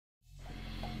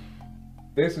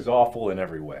This is awful in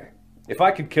every way. If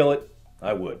I could kill it,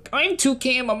 I would. I'm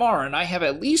 2KMMR and I have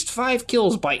at least 5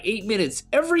 kills by 8 minutes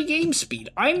every game speed.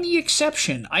 I'm the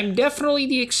exception. I'm definitely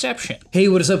the exception. Hey,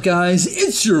 what is up guys?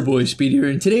 It's your boy Speed here,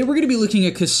 and today we're going to be looking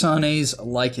at Kasane's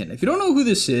Lycan. If you don't know who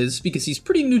this is, because he's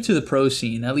pretty new to the pro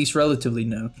scene, at least relatively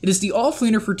new, it is the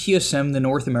offlaner for TSM, the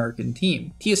North American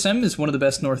team. TSM is one of the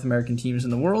best North American teams in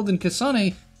the world, and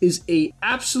Kasane is a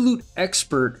absolute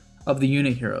expert of the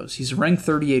unit heroes. He's a rank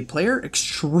 38 player,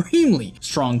 extremely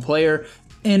strong player.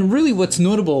 And really what's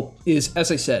notable is,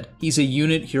 as I said, he's a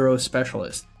unit hero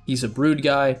specialist. He's a Brood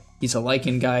guy, he's a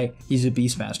Lycan guy, he's a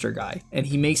Beastmaster guy, and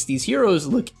he makes these heroes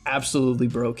look absolutely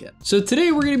broken. So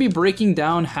today we're going to be breaking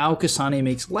down how Kasane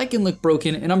makes Lycan look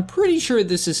broken, and I'm pretty sure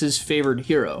this is his favorite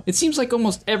hero. It seems like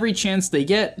almost every chance they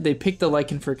get, they pick the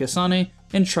Lycan for Kasane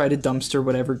and try to dumpster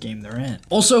whatever game they're in.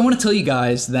 Also, I want to tell you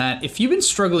guys that if you've been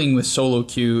struggling with solo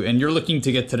queue and you're looking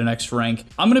to get to the next rank,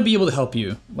 I'm going to be able to help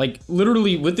you. Like,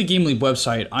 literally, with the GameLeap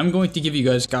website, I'm going to give you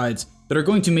guys guides that are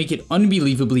going to make it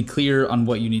unbelievably clear on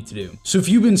what you need to do. So if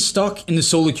you've been stuck in the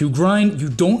solo queue grind, you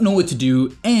don't know what to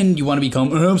do, and you want to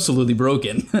become absolutely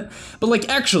broken, but like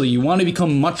actually you want to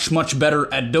become much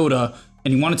better at Dota,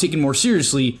 and you want to take it more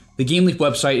seriously, the GameLeap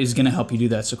website is going to help you do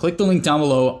that. So click the link down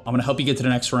below, I'm going to help you get to the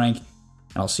next rank, and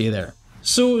I'll see you there.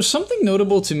 So something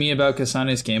notable to me about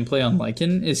Kasane's gameplay on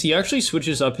Lycan is he actually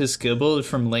switches up his skill build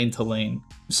from lane to lane.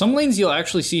 Some lanes you'll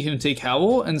actually see him take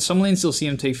Howl, and some lanes you'll see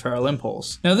him take Feral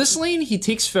Impulse. Now this lane, he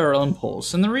takes Feral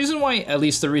Impulse, and the reason why, at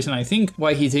least the reason I think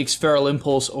why he takes Feral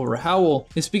Impulse over Howl,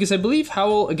 is because I believe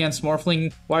Howl against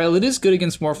Morphling, while it is good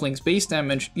against Morphling's base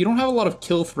damage, you don't have a lot of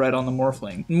kill threat on the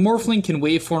Morphling. Morphling can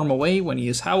waveform away when he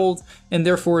is Howled, and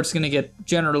therefore it's going to get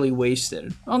generally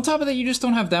wasted. On top of that, you just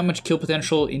don't have that much kill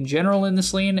potential in general in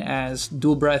this lane, as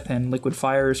Dual Breath and Liquid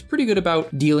Fire is pretty good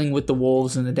about dealing with the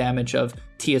wolves and the damage of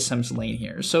TSM's lane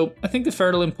here. So I think the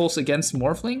Feral Impulse against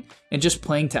Morphling and just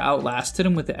playing to outlast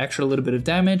him with the extra little bit of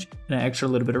damage and an extra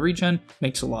little bit of regen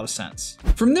makes a lot of sense.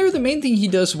 From there, the main thing he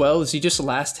does well is he just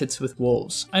last hits with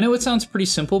wolves. I know it sounds pretty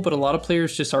simple, but a lot of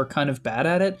players just are kind of bad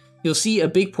at it. You'll see a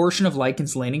big portion of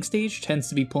Lycan's laning stage tends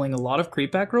to be pulling a lot of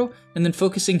creep aggro and then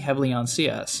focusing heavily on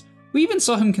CS. We even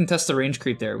saw him contest the range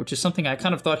creep there, which is something I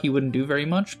kind of thought he wouldn't do very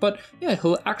much, but yeah,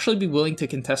 he'll actually be willing to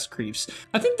contest creeps.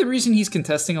 I think the reason he's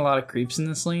contesting a lot of creeps in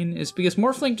this lane is because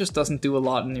Morphling just doesn't do a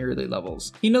lot in the early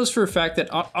levels. He knows for a fact that,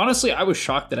 honestly, I was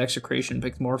shocked that Execration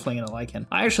picked Morphling in a Lycan.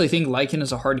 I actually think Lycan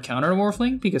is a hard counter to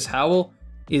Morphling because Howl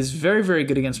is very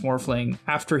good against Morphling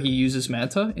after he uses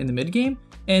Manta in the mid game,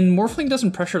 and Morphling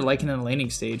doesn't pressure Lycan in the laning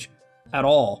stage at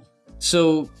all.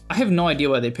 So I have no idea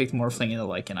why they picked Morphling in the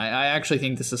Lycan. I actually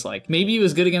think this is like, maybe it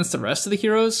was good against the rest of the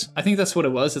heroes. I think that's what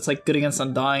it was. It's like good against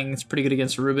Undying. It's pretty good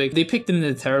against Rubik. They picked it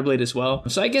into the Terrorblade as well.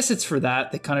 So I guess it's for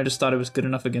that. They kind of just thought it was good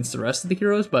enough against the rest of the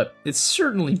heroes, but it's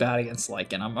certainly bad against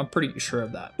Lycan. I'm pretty sure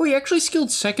of that. Oh, he actually skilled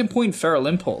second point Feral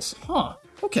Impulse. Huh.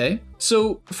 Okay,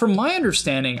 so from my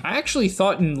understanding, I actually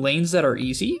thought in lanes that are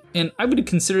easy, and I would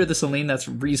consider this a lane that's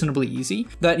reasonably easy,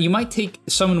 that you might take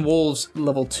Summon Wolves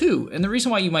level 2. And the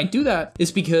reason why you might do that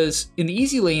is because in the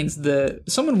easy lanes, the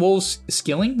Summon Wolves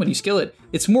skilling, when you skill it,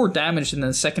 it's more damage than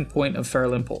the second point of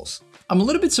Feral Impulse. I'm a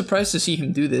little bit surprised to see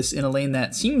him do this in a lane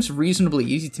that seems reasonably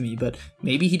easy to me, but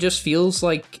maybe he just feels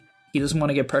like he doesn't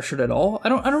want to get pressured at all. I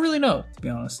don't really know, to be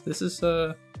honest. This is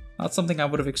not something I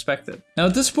would have expected. Now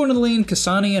at this point in the lane,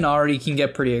 Kasane and Ahri can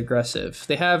get pretty aggressive.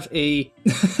 They have a...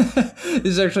 This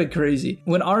is actually crazy.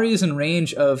 When Ahri is in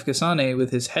range of Kasane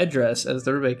with his headdress, as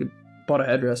the Rubik bought a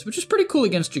headdress, which is pretty cool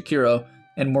against Jakiro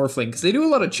and Morphling, because they do a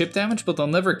lot of chip damage, but they'll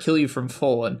never kill you from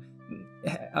full,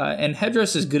 and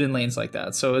headdress is good in lanes like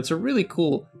that, so it's a really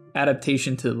cool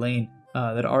adaptation to the lane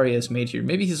that Ahri has made here.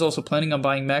 Maybe he's also planning on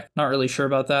buying mech, not really sure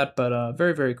about that, but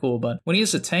very cool. But when he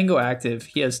has a Tango active,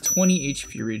 he has 20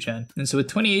 HP regen, and so with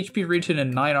 20 HP regen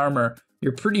and 9 armor,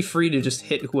 you're pretty free to just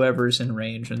hit whoever's in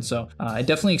range. And so I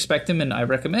definitely expect him, and I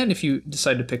recommend if you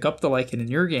decide to pick up the Lycan in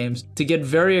your games, to get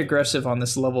very aggressive on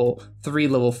this level 3,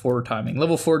 level 4 timing.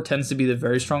 Level 4 tends to be the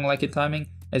very strong Lycan timing,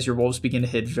 as your wolves begin to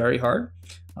hit very hard.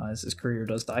 As his career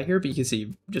does die here, but you can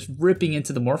see just ripping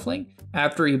into the Morphling.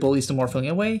 After he bullies the Morphling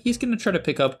away, he's going to try to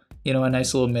pick up, you know, a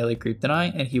nice little melee creep deny,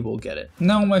 and he will get it.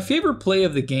 Now, my favorite play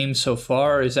of the game so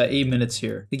far is at 8 minutes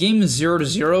here. The game is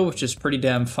 0-0, which is pretty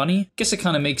damn funny. I guess it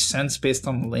kind of makes sense based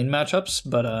on the lane matchups,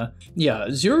 but yeah,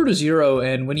 0-0,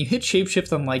 and when you hit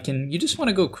Shapeshift on Lycan, you just want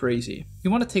to go crazy. You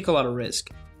want to take a lot of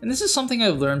risk. And this is something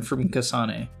I've learned from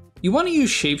Kasane. You want to use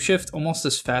Shapeshift almost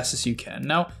as fast as you can.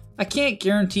 Now, I can't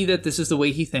guarantee that this is the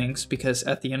way he thinks, because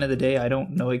at the end of the day, I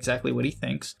don't know exactly what he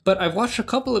thinks. But I've watched a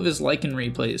couple of his Lycan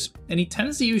replays, and he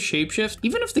tends to use shapeshift,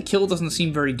 even if the kill doesn't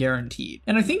seem very guaranteed.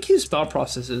 And I think his thought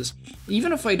process is,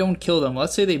 even if I don't kill them,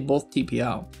 let's say they both TP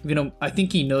out. You know, I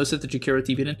think he knows that the Jakiro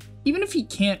TP'd in. Even if he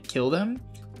can't kill them,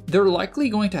 they're likely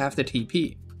going to have to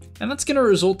TP. And that's going to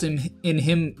result in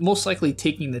him most likely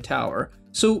taking the tower.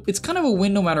 So it's kind of a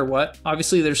win no matter what.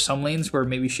 Obviously, there's some lanes where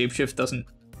maybe shapeshift doesn't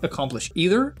accomplish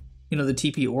either, you know, the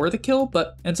TP or the kill,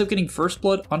 but ends up getting first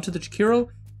blood onto the Jakiro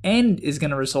and is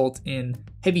going to result in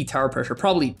heavy tower pressure,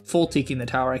 probably full taking the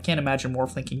tower. I can't imagine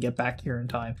Morphling can get back here in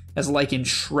time, as Lycan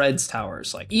shreds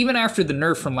towers. Like, even after the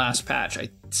nerf from last patch, I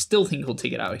still think he'll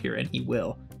take it out here, and he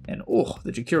will. And oh,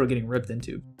 the Jakiro getting ripped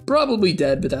into. Probably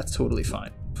dead, but that's totally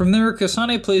fine. From there,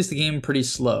 Kasane plays the game pretty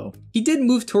slow. He did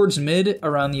move towards mid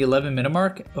around the 11-minute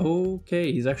mark.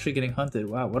 Okay, he's actually getting hunted.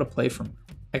 Wow, what a play from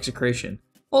Execration.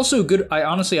 Also good, I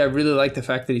really like the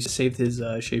fact that he saved his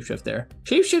shapeshift there.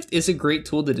 Shapeshift is a great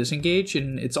tool to disengage,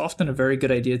 and it's often a very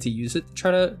good idea to use it to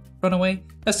try to run away.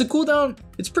 As the cooldown,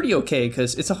 it's pretty okay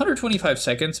because it's 125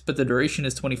 seconds, but the duration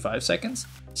is 25 seconds.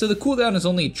 So the cooldown is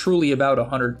only truly about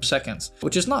 100 seconds,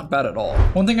 which is not bad at all.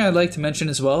 One thing I'd like to mention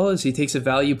as well is he takes a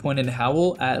value point in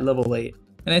Howl at level 8.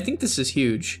 And I think this is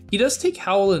huge. He does take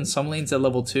Howl in some lanes at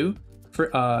level 2.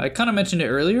 I kind of mentioned it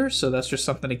earlier, so that's just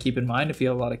something to keep in mind if you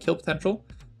have a lot of kill potential.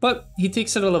 But he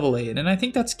takes it at level 8, and I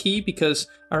think that's key because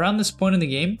around this point in the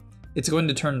game, it's going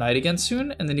to turn night again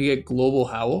soon, and then you get global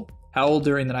Howl. Howl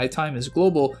during the nighttime is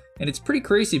global, and it's pretty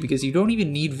crazy because you don't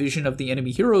even need vision of the enemy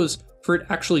heroes for it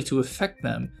actually to affect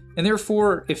them. And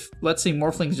therefore, if, let's say,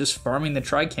 Morphling's just farming the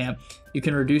Tri-Camp, you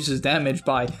can reduce his damage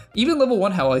by, even level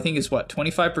 1 Howl, I think is what,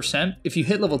 25%? If you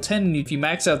hit level 10 and if you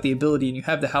max out the ability and you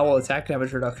have the Howl attack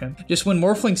damage reduction, just when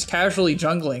Morphling's casually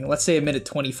jungling, let's say a minute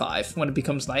 25, when it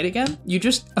becomes night again, you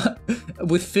just,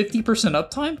 with 50%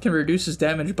 uptime, can reduce his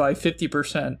damage by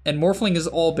 50%. And Morphling is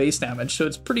all base damage, so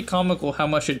it's pretty comical how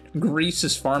much it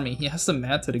greases farming. He has the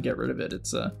Manta to get rid of it.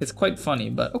 It's quite funny,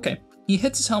 but okay. He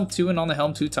hits his Helm 2, and on the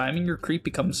Helm 2 timing, your creep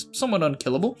becomes somewhat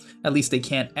unkillable. At least they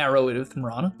can't arrow it with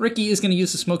Mirana. Riki is going to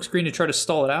use the smoke screen to try to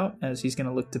stall it out, as he's going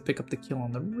to look to pick up the kill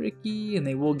on the Riki, and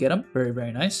they will get him. Very,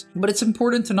 very nice. But it's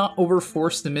important to not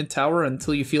overforce the mid tower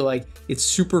until you feel like it's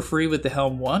super free with the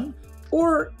Helm 1,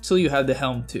 or till you have the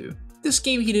Helm 2. This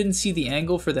game, he didn't see the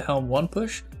angle for the Helm 1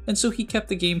 push, and so he kept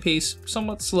the game pace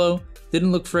somewhat slow,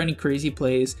 didn't look for any crazy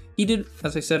plays. He did,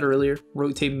 as I said earlier,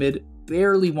 rotate mid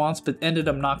barely once, but ended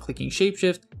up not clicking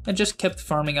shapeshift and just kept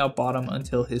farming out bottom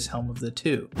until his Helm of the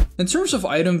 2. In terms of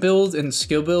item build and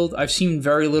skill build, I've seen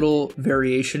very little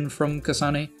variation from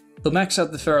Kasane. He'll max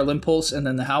out the Feral Impulse and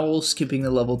then the Howl, skipping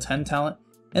the level 10 talent,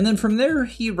 and then from there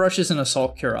he rushes an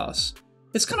Assault Cuirass.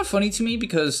 It's kind of funny to me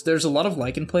because there's a lot of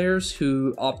Lycan players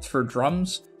who opt for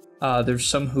drums. There's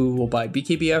some who will buy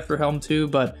BKB after Helm 2,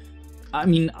 but I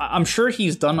mean, I'm sure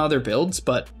he's done other builds,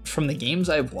 but from the games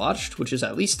I've watched, which is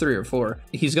at least 3 or 4,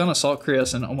 he's gone Assault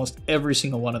Cuirass in almost every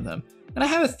single one of them. And I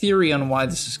have a theory on why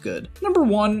this is good. Number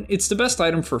 1, it's the best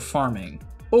item for farming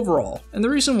overall. And the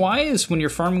reason why is when you're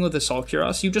farming with Assault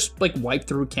Cuirass, you just like wipe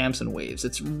through camps and waves.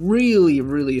 It's really,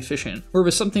 really efficient. Where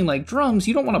with something like drums,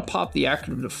 you don't want to pop the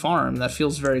active to farm. That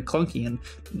feels very clunky, and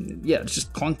yeah, it's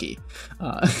just clunky.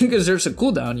 Because there's a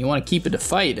cooldown, you want to keep it to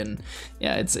fight, and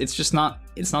yeah, it's just not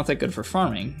that good for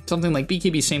farming. Something like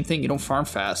BKB, same thing, you don't farm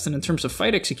fast, and in terms of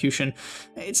fight execution,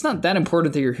 it's not that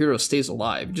important that your hero stays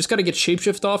alive. You just gotta get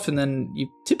shapeshift off, and then you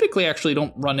typically actually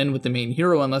don't run in with the main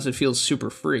hero unless it feels super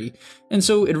free. And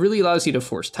so it really allows you to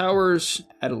force towers,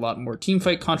 add a lot more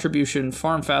teamfight contribution,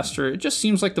 farm faster. It just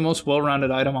seems like the most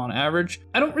well-rounded item on average.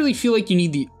 I don't really feel like you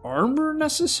need the armor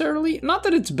necessarily. Not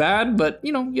that it's bad, but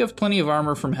you know, you have plenty of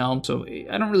armor from Helm, so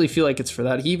I don't really feel like it's for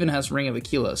that. He even has Ring of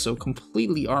Aquila, so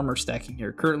completely armor stacking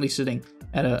here, currently sitting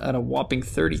at a whopping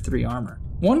 33 armor.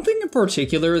 One thing in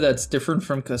particular that's different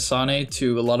from Kasane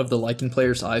to a lot of the Lycan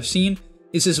players I've seen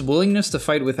is his willingness to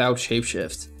fight without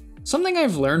shapeshift. Something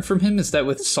I've learned from him is that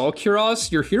with Assault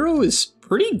Cuirass, your hero is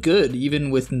pretty good even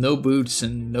with no boots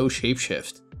and no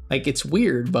shapeshift. Like, it's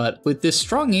weird, but with this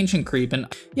strong ancient creep, and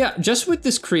yeah, just with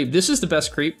this creep, this is the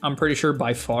best creep, I'm pretty sure,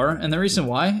 by far, and the reason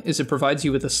why is it provides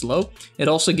you with a slow. It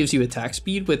also gives you attack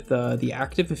speed with the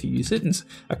active if you use it, and it's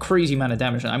a crazy amount of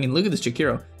damage. I mean, look at this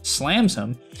Jakiro, slams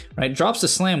him, right, drops the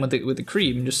slam with the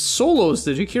creep, and just solos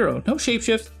the Jakiro, no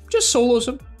shapeshift, just solos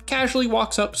him. Casually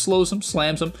walks up, slows him,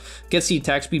 slams him, gets the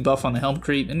attack speed buff on the Helm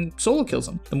creep, and solo kills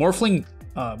him. The Morphling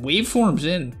waveforms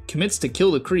in, commits to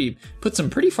kill the creep, puts him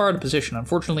pretty far out of position.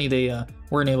 Unfortunately, they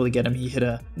weren't able to get him. He hit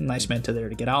a nice Manta there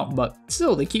to get out, but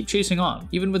still, they keep chasing on.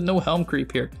 Even with no Helm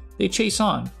creep here, they chase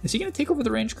on. Is he going to take over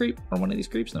the range creep or one of these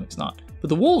creeps? No, he's not. But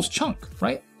the wolves chunk,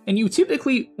 right? And you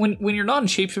typically, when you're not in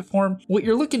shapeshift form, what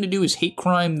you're looking to do is hate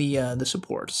crime the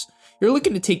supports. You're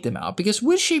looking to take them out because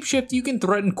with shapeshift, you can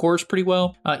threaten cores pretty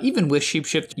well. Even with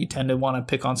shapeshift, you tend to want to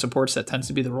pick on supports. That tends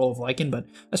to be the role of Lycan, but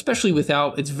especially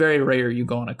without, it's very rare you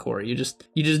go on a core. You just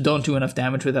don't do enough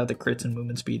damage without the crits and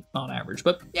movement speed on average.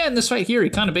 But yeah, in this fight here,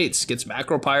 he kind of baits, gets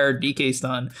macro pyre, DK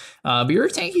stun. But you're a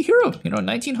tanky hero,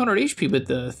 1900 HP with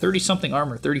the 30-something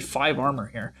armor, 35 armor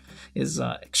here is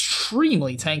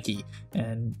extremely tanky,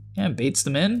 and yeah, baits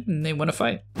them in and they win a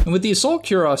fight. And with the Assault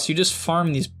Kuros, you just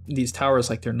farm these towers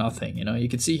like they're nothing. You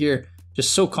can see here,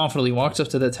 just so confidently walks up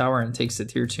to the tower and takes the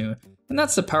tier 2. And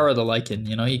that's the power of the Lycan.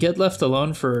 You get left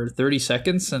alone for 30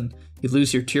 seconds and you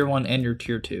lose your tier 1 and your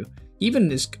tier 2.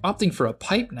 Even is opting for a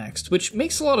pipe next, which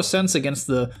makes a lot of sense against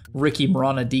the Ricky,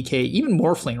 Mirana, DK. Even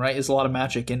Morphling, right, is a lot of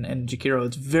magic, and Jakiro,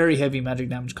 it's very heavy magic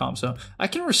damage comp, so I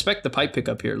can respect the pipe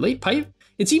pickup here. Late pipe,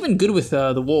 it's even good with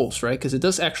the wolves, right, because it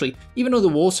does actually, even though the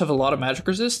wolves have a lot of magic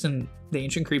resist, and the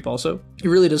ancient creep also, it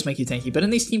really does make you tanky. But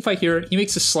in this team fight here, he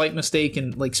makes a slight mistake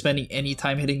in spending any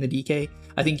time hitting the DK.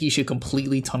 I think he should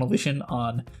completely tunnel vision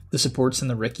on the supports and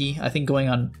the Ricky. I think going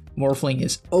on Morphling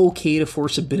is okay to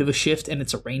force a bit of a shift, and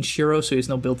it's a ranged hero, so he has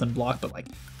no built-in block, but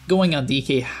going on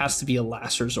DK has to be a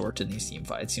last resort in these team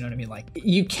fights, you know what I mean?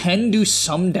 You can do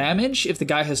some damage if the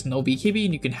guy has no BKB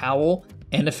and you can howl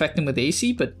and affect him with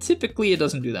AC, but typically it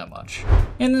doesn't do that much.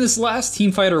 And in this last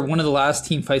team fight, or one of the last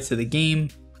team fights of the game,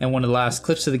 and one of the last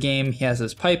clips of the game, he has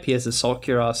his pipe, he has his Assault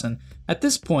Kuros, and at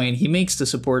this point, he makes the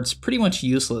supports pretty much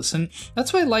useless, and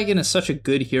that's why Lycan is such a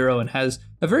good hero and has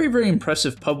a very, very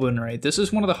impressive pub win rate. This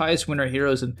is one of the highest win rate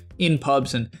heroes in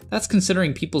pubs, and that's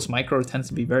considering people's micro tends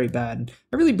to be very bad. And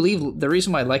I really believe the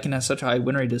reason why Lycan has such a high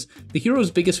win rate is the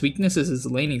hero's biggest weakness is his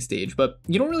laning stage, but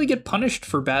you don't really get punished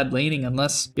for bad laning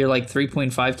unless you're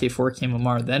 3.5k, 4k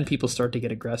MMR, then people start to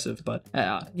get aggressive, but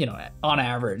on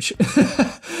average.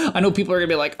 I know people are gonna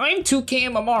be like, I'm 2k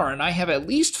MMR and I have at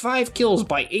least 5 kills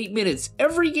by 8 minutes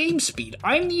every game speed.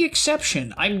 I'm the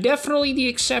exception. I'm definitely the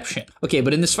exception. Okay,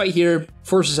 but in this fight here,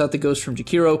 forces out the ghost from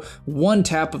Jakiro. One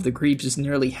tap of the creeps is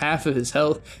nearly half of his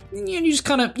health. And you just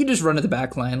run to the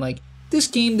back line. This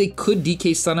game, they could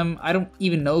DK stun him. I don't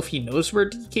even know if he knows where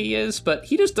DK is, but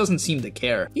he just doesn't seem to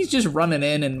care. He's just running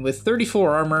in, and with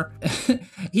 34 armor,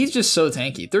 he's just so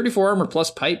tanky. 34 armor plus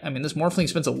pipe. I mean, this Morphling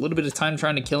spends a little bit of time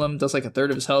trying to kill him, does a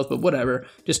third of his health, but whatever.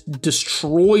 Just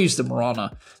destroys the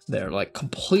Mirana there,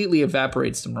 completely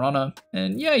evaporates the Mirana.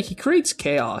 And yeah, he creates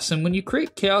chaos, and when you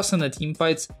create chaos in the team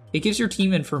fights, it gives your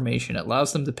team information. It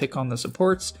allows them to pick on the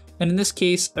supports, and in this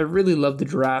case, I really love the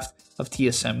draft of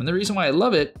TSM, and the reason why I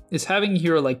love it is having a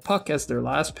hero like Puck as their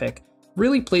last pick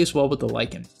really plays well with the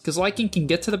Lycan, because Lycan can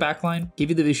get to the backline, give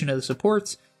you the vision of the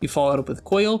supports, you follow it up with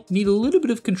Coil, need a little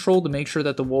bit of control to make sure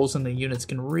that the wolves and the units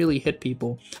can really hit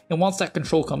people, and once that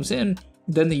control comes in,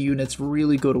 then the units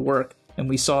really go to work, and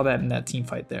we saw that in that team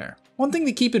fight there. One thing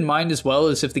to keep in mind as well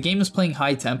is if the game is playing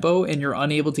high tempo and you're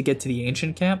unable to get to the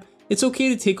ancient camp, it's okay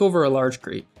to take over a large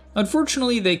creep.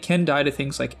 Unfortunately, they can die to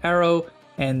things like Arrow,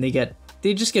 and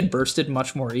they just get bursted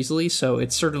much more easily, so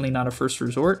it's certainly not a first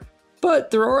resort.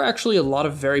 But there are actually a lot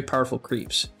of very powerful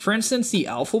creeps. For instance, the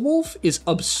Alpha Wolf is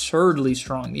absurdly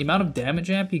strong. The amount of damage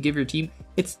amp you give your team,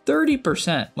 it's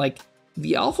 30%.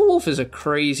 The Alpha Wolf is a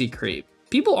crazy creep.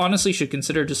 People honestly should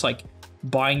consider just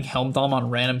buying Helm Dom on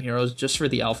random heroes just for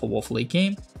the Alpha Wolf late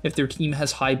game if their team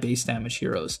has high base damage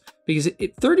heroes. Because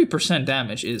 30%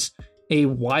 damage is a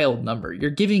wild number.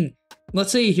 You're giving,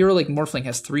 let's say a hero like Morphling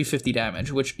has 350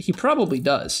 damage, which he probably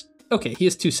does. Okay, he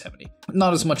has 270.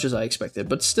 Not as much as I expected,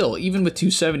 but still, even with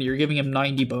 270, you're giving him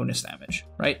 90 bonus damage,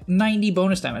 right? 90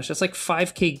 bonus damage, that's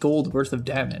 5k gold worth of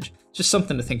damage. Just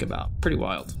something to think about, pretty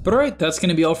wild. But alright, that's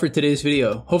gonna be all for today's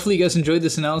video. Hopefully you guys enjoyed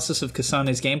this analysis of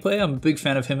Kasane's gameplay. I'm a big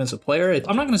fan of him as a player.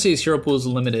 I'm not gonna say his hero pool is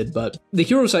limited, but the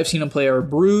heroes I've seen him play are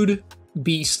Brood,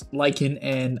 Beast, Lycan,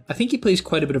 and I think he plays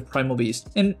quite a bit of Primal Beast.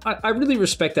 And I really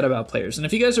respect that about players. And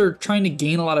if you guys are trying to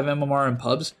gain a lot of MMR in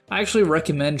pubs, I actually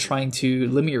recommend trying to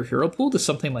limit your hero pool to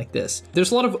something like this.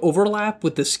 There's a lot of overlap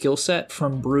with the skill set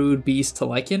from Brood, Beast to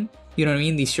Lycan. You know what I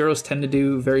mean? These heroes tend to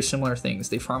do very similar things.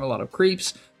 They farm a lot of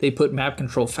creeps, they put map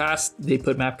control fast, they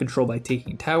put map control by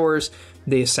taking towers,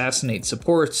 they assassinate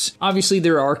supports. Obviously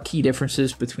there are key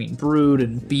differences between Brood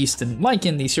and Beast and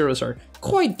Lycan. These heroes are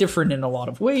quite different in a lot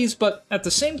of ways, but at the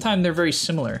same time they're very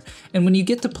similar. And when you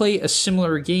get to play a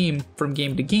similar game from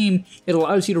game to game, it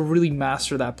allows you to really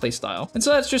master that playstyle. And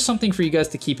so that's just something for you guys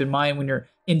to keep in mind when you're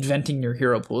inventing your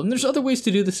hero pool. And there's other ways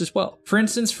to do this as well. For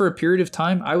instance, for a period of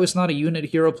time, I was not a unit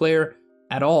hero player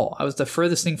at all. I was the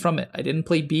furthest thing from it. I didn't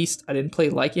play Beast. I didn't play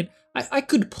Lycan. I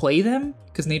could play them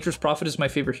because Nature's Prophet is my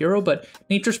favorite hero, but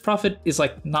Nature's Prophet is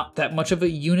like not that much of a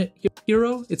unit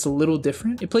hero. It's a little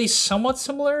different. It plays somewhat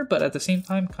similar, but at the same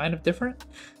time kind of different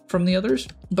from the others.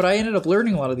 But I ended up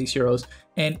learning a lot of these heroes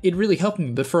and it really helped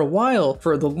me. But for a while,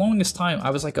 for the longest time, I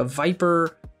was like a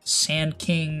Viper, Sand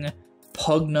King,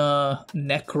 Pugna,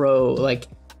 Necro, like,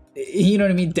 you know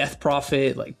what I mean? Death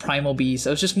Prophet, like Primal Beast. I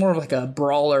was just more of like a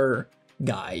brawler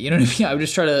guy, you know what I mean? I would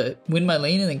just try to win my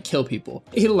lane and then kill people.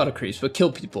 I hit a lot of creeps, but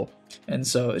kill people. And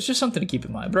so it's just something to keep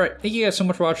in mind. But all right, thank you guys so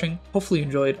much for watching. Hopefully you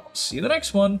enjoyed. I'll see you in the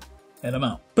next one, and I'm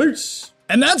out. Peace.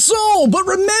 And that's all, but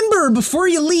remember, before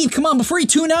you leave, come on, before you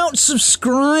tune out,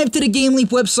 subscribe to the GameLeap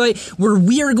website where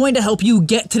we are going to help you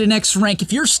get to the next rank.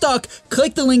 If you're stuck,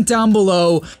 click the link down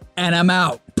below, and I'm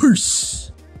out. Peace.